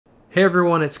Hey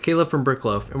everyone, it's Caleb from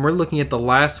Brickloaf, and we're looking at the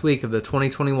last week of the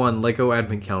 2021 LEGO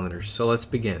Advent Calendar, so let's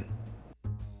begin.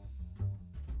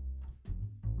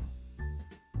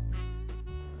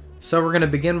 So we're going to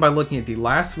begin by looking at the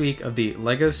last week of the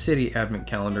LEGO City Advent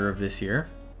Calendar of this year,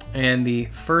 and the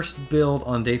first build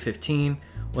on day 15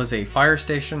 was a fire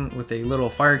station with a little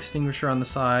fire extinguisher on the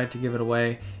side to give it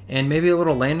away, and maybe a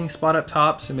little landing spot up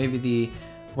top, so maybe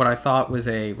what I thought was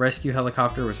a rescue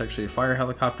helicopter was actually a fire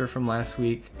helicopter from last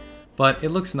week. But it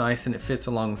looks nice and it fits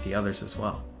along with the others as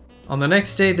well. On the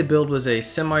next day, the build was a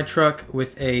semi-truck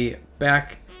with a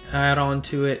back add-on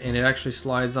to it, and it actually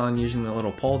slides on using the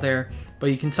little pole there. But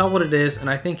you can tell what it is, and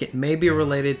I think it may be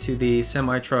related to the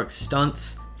semi-truck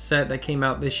stunts set that came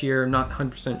out this year. I'm not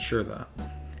 100% sure though.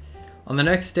 On the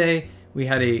next day, we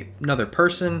had another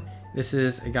person. This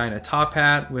is a guy in a top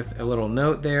hat with a little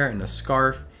note there and a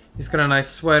scarf. He's got a nice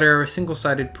sweater, a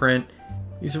single-sided print.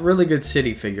 He's a really good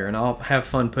city figure, and I'll have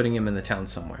fun putting him in the town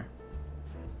somewhere.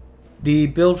 The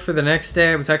build for the next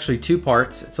day was actually two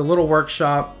parts. It's a little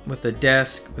workshop with a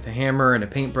desk, with a hammer and a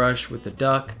paintbrush with a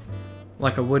duck,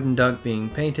 like a wooden duck being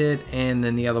painted, and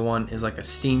then the other one is like a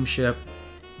steamship.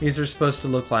 These are supposed to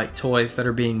look like toys that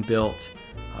are being built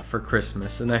for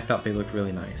Christmas, and I thought they looked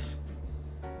really nice.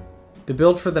 The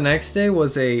build for the next day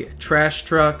was a trash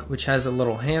truck, which has a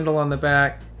little handle on the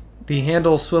back. The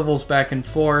handle swivels back and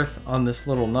forth on this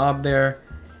little knob there,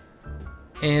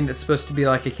 and it's supposed to be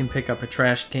like it can pick up a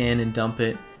trash can and dump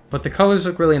it. But the colors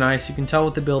look really nice. You can tell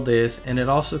what the build is, and it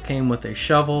also came with a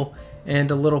shovel and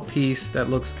a little piece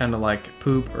that looks kind of like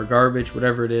poop or garbage,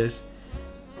 whatever it is.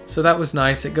 So that was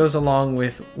nice. It goes along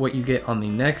with what you get on the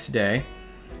next day,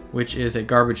 which is a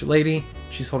garbage lady.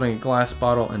 She's holding a glass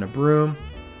bottle and a broom,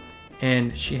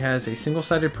 and she has a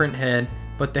single-sided print head.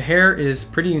 But the hair is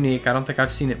pretty unique. I don't think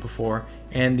I've seen it before,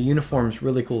 and the uniform is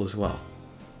really cool as well.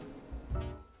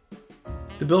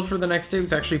 The build for the next day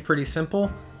was actually pretty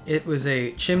simple. It was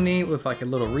a chimney with like a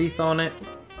little wreath on it,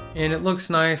 and it looks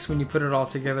nice when you put it all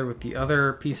together with the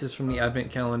other pieces from the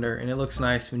Advent calendar, and it looks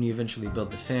nice when you eventually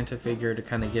build the Santa figure to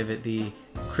kind of give it the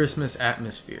Christmas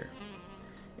atmosphere.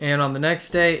 And on the next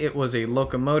day, it was a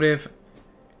locomotive,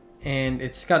 and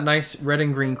it's got nice red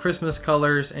and green Christmas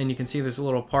colors, and you can see there's a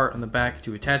little part on the back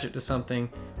to attach it to something.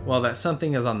 Well, that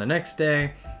something is on the next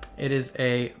day. It is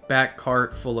a back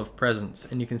cart full of presents,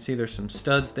 and you can see there's some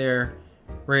studs there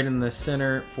right in the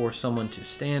center for someone to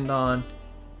stand on.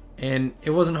 And it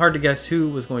wasn't hard to guess who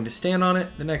was going to stand on it.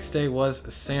 The next day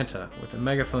was Santa with a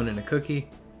megaphone and a cookie,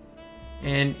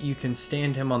 and you can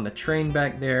stand him on the train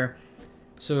back there.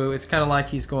 So it's kind of like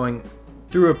he's going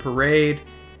through a parade.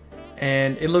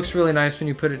 And it looks really nice when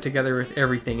you put it together with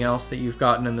everything else that you've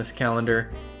gotten in this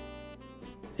calendar.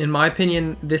 In my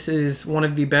opinion, this is one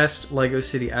of the best LEGO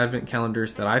City Advent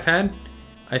calendars that I've had.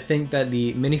 I think that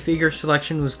the minifigure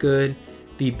selection was good.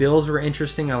 The builds were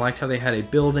interesting. I liked how they had a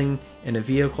building and a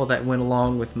vehicle that went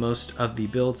along with most of the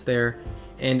builds there.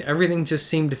 And everything just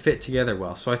seemed to fit together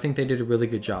well. So I think they did a really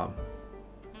good job.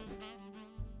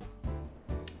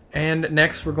 And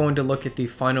next we're going to look at the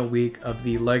final week of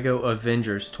the LEGO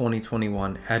Avengers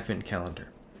 2021 Advent Calendar.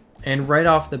 And right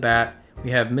off the bat,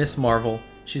 we have Miss Marvel.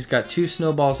 She's got two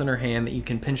snowballs in her hand that you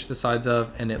can pinch the sides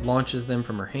of, and it launches them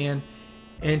from her hand.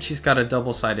 And she's got a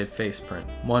double-sided face print.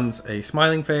 One's a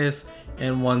smiling face,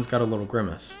 and one's got a little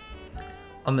grimace.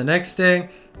 On the next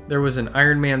day, there was an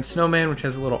Iron Man snowman, which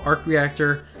has a little arc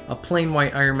reactor, a plain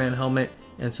white Iron Man helmet,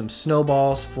 and some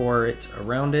snowballs for it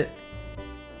around it.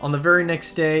 On the very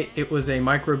next day, it was a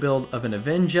micro build of an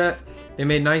Avengers. They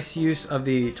made nice use of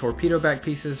the torpedo back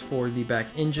pieces for the back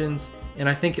engines, and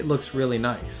I think it looks really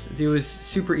nice. It was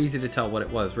super easy to tell what it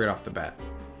was right off the bat.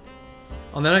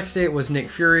 On the next day, it was Nick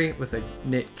Fury with a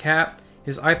knit cap.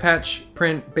 His eye patch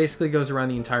print basically goes around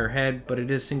the entire head, but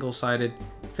it is single-sided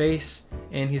face,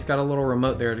 and he's got a little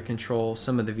remote there to control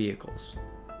some of the vehicles.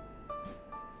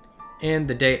 And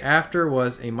the day after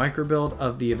was a micro build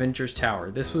of the Avengers Tower.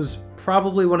 This was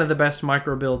probably one of the best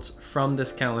micro builds from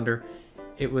this calendar.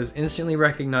 It was instantly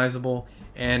recognizable,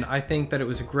 and I think that it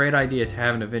was a great idea to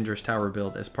have an Avengers Tower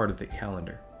build as part of the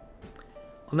calendar.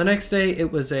 On the next day,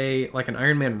 it was like an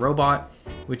Iron Man robot,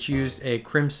 which used a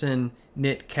crimson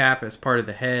knit cap as part of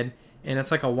the head, and it's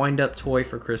like a wind-up toy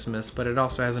for Christmas, but it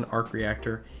also has an arc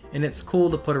reactor, and it's cool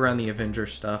to put around the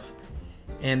Avengers stuff.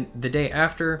 And the day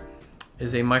after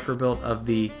is a micro build of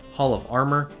the Hall of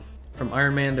Armor from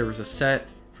Iron Man. There was a set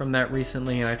from that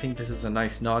recently, and I think this is a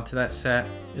nice nod to that set,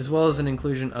 as well as an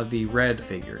inclusion of the red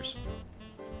figures.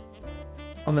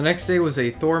 On the next day was a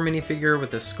Thor minifigure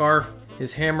with a scarf,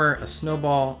 his hammer, a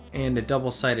snowball, and a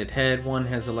double-sided head. One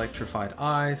has electrified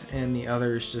eyes, and the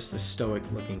other is just a stoic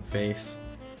looking face.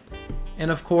 And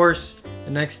of course,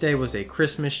 the next day was a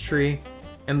Christmas tree.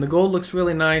 And the gold looks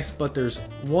really nice, but there's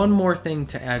one more thing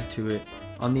to add to it.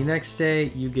 On the next day,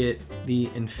 you get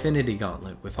the Infinity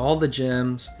Gauntlet with all the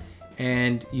gems,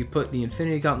 and you put the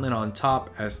Infinity Gauntlet on top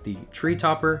as the tree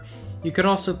topper. You could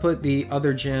also put the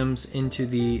other gems into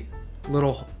the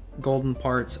little golden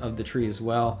parts of the tree as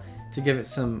well to give it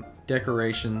some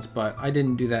decorations, but I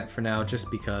didn't do that for now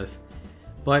just because.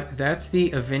 But that's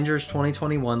the Avengers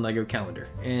 2021 Lego calendar,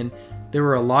 and there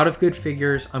were a lot of good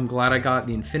figures. I'm glad I got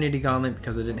the Infinity Gauntlet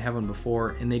because I didn't have one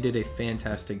before, and they did a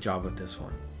fantastic job with this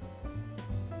one.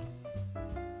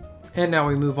 And now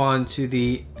we move on to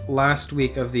the last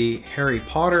week of the Harry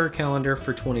Potter calendar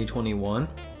for 2021.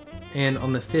 And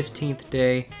on the 15th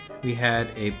day, we had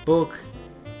a book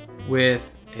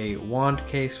with a wand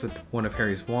case with one of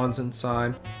Harry's wands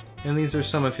inside. And these are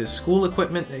some of his school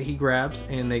equipment that he grabs,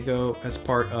 and they go as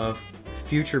part of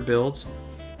future builds.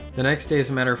 The next day, as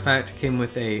a matter of fact, came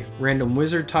with a random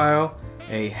wizard tile,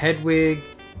 a Hedwig,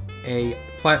 a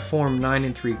platform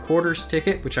 9 3/4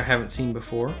 ticket, which I haven't seen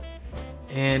before,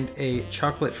 and a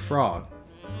chocolate frog.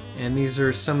 And these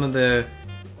are some of the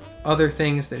other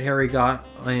things that Harry got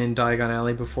in Diagon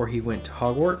Alley before he went to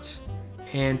Hogwarts.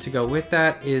 And to go with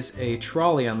that is a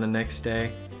trolley on the next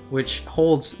day, which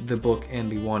holds the book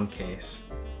and the wand case.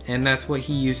 And that's what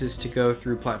he uses to go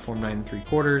through platform 9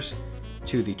 3/4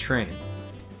 to the train.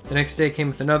 The next day came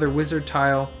with another wizard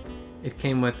tile, it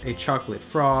came with a chocolate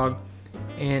frog,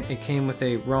 and it came with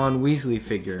a Ron Weasley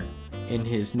figure in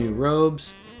his new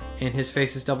robes, and his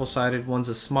face is double-sided. One's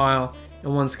a smile,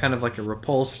 and one's kind of like a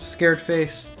repulsed, scared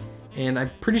face. And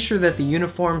I'm pretty sure that the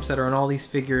uniforms that are on all these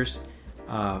figures,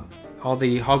 all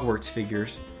the Hogwarts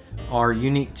figures, are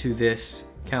unique to this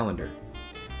calendar.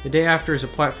 The day after is a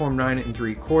platform 9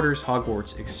 3/4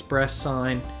 Hogwarts Express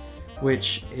sign,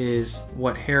 which is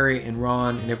what Harry and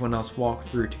Ron and everyone else walk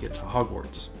through to get to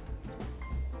Hogwarts.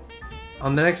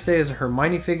 On the next day is a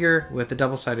Hermione figure with a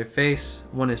double-sided face.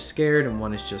 One is scared and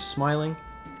one is just smiling.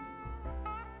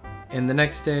 And the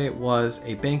next day was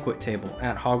a banquet table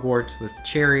at Hogwarts with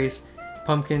cherries,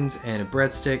 pumpkins, and a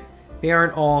breadstick. They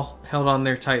aren't all held on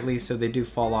there tightly, so they do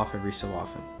fall off every so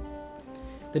often.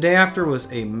 The day after was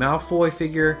a Malfoy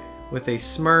figure with a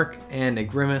smirk and a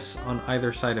grimace on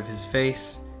either side of his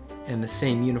face, and the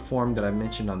same uniform that I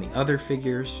mentioned on the other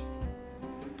figures.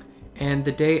 And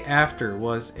the day after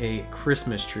was a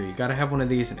Christmas tree. You gotta have one of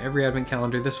these in every advent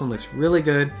calendar. This one looks really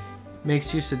good,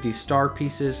 makes use of these star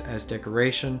pieces as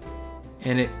decoration,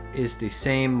 and it is the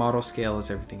same model scale as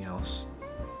everything else.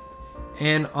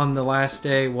 And on the last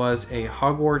day was a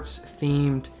Hogwarts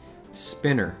themed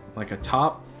spinner, like a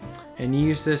top, and you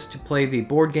use this to play the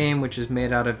board game, which is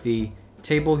made out of the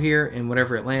table here, and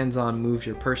whatever it lands on moves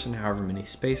your person however many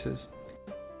spaces.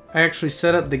 I actually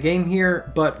set up the game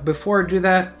here, but before I do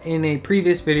that, in a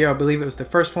previous video, I believe it was the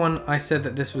first one, I said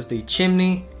that this was the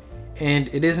chimney, and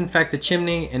it is in fact the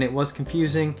chimney, and it was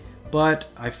confusing, but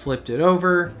I flipped it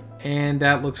over, and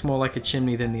that looks more like a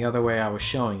chimney than the other way I was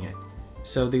showing it.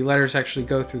 So the letters actually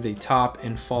go through the top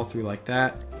and fall through like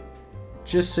that.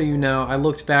 Just so you know, I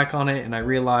looked back on it and I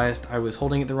realized I was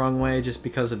holding it the wrong way just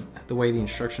because of the way the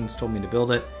instructions told me to build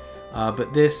it.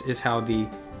 But this is how the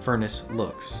furnace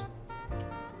looks.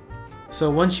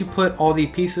 So once you put all the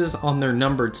pieces on their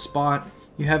numbered spot,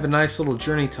 you have a nice little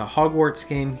Journey to Hogwarts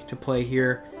game to play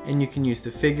here, and you can use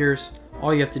the figures.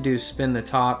 All you have to do is spin the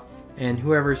top, and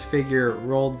whoever's figure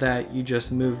rolled that, you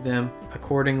just move them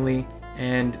accordingly,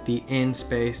 and the end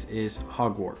space is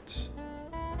Hogwarts.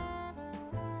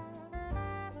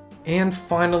 And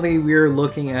finally, we're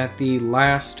looking at the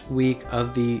last week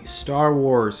of the Star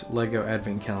Wars Lego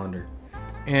Advent Calendar.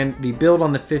 And the build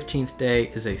on the 15th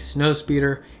day is a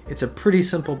snowspeeder. It's a pretty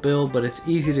simple build, but it's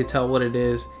easy to tell what it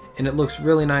is, and it looks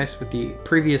really nice with the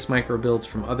previous micro builds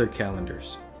from other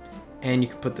calendars. And you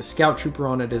can put the Scout Trooper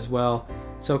on it as well,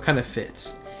 so it kind of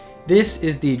fits. This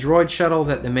is the droid shuttle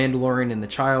that the Mandalorian and the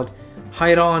child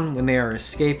hide on when they are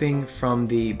escaping from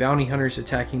the bounty hunters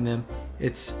attacking them.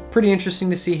 It's pretty interesting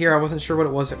to see here. I wasn't sure what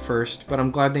it was at first, but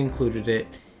I'm glad they included it.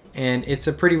 And it's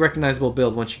a pretty recognizable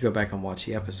build once you go back and watch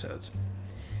the episodes.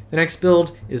 The next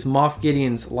build is Moff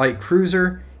Gideon's light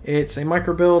cruiser. It's a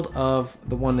micro build of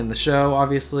the one in the show,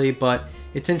 obviously, but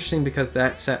it's interesting because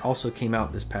that set also came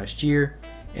out this past year,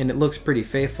 and it looks pretty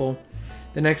faithful.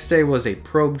 The next day was a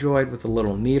probe droid with a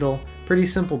little needle. Pretty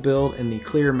simple build, and the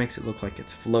clear makes it look like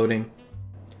it's floating.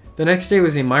 The next day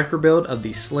was a micro build of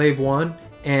the Slave One,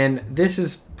 and this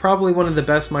is probably one of the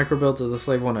best micro builds of the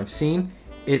Slave One I've seen.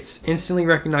 It's instantly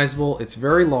recognizable, it's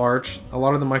very large. A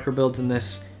lot of the micro builds in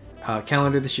this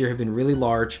calendar this year have been really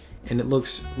large, and it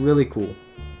looks really cool.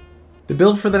 The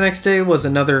build for the next day was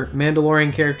another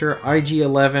Mandalorian character,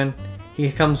 IG-11. He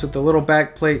comes with a little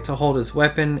back plate to hold his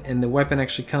weapon, and the weapon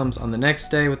actually comes on the next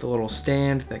day with a little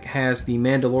stand that has the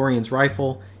Mandalorian's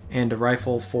rifle and a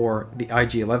rifle for the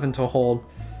IG-11 to hold.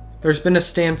 There's been a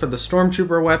stand for the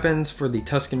Stormtrooper weapons, for the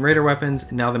Tusken Raider weapons,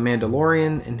 and now the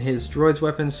Mandalorian and his droids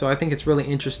weapons, so I think it's really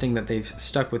interesting that they've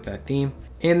stuck with that theme.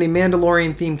 And the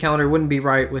Mandalorian theme calendar wouldn't be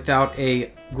right without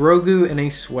a Grogu and a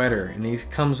sweater, and he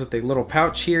comes with a little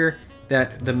pouch here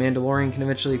that the Mandalorian can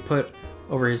eventually put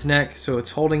over his neck, so it's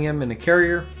holding him in a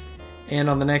carrier. And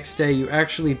on the next day, you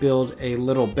actually build a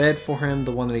little bed for him,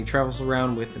 the one that he travels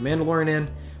around with the Mandalorian in,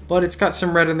 but it's got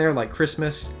some red in there like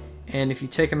Christmas, and if you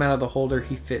take him out of the holder,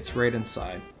 he fits right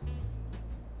inside.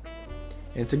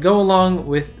 And to go along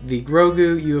with the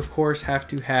Grogu, you of course have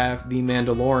to have the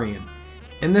Mandalorian.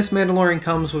 And this Mandalorian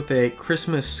comes with a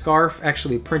Christmas scarf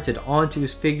actually printed onto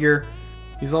his figure.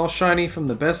 He's all shiny from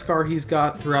the Beskar he's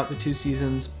got throughout the 2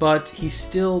 seasons, but he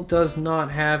still does not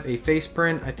have a face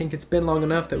print. I think it's been long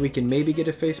enough that we can maybe get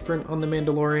a face print on the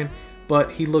Mandalorian,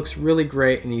 but he looks really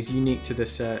great and he's unique to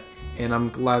this set, and I'm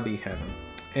glad that you have him.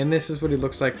 And this is what he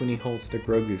looks like when he holds the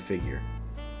Grogu figure.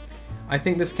 I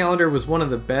think this calendar was one of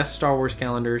the best Star Wars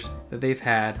calendars that they've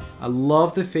had. I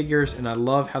love the figures and I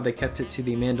love how they kept it to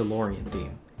the Mandalorian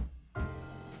theme.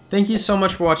 Thank you so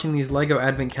much for watching these LEGO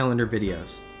Advent Calendar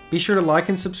videos. Be sure to like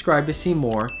and subscribe to see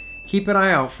more. Keep an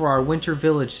eye out for our Winter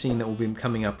Village scene that will be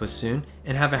coming up with soon,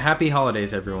 and have a happy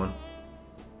holidays everyone.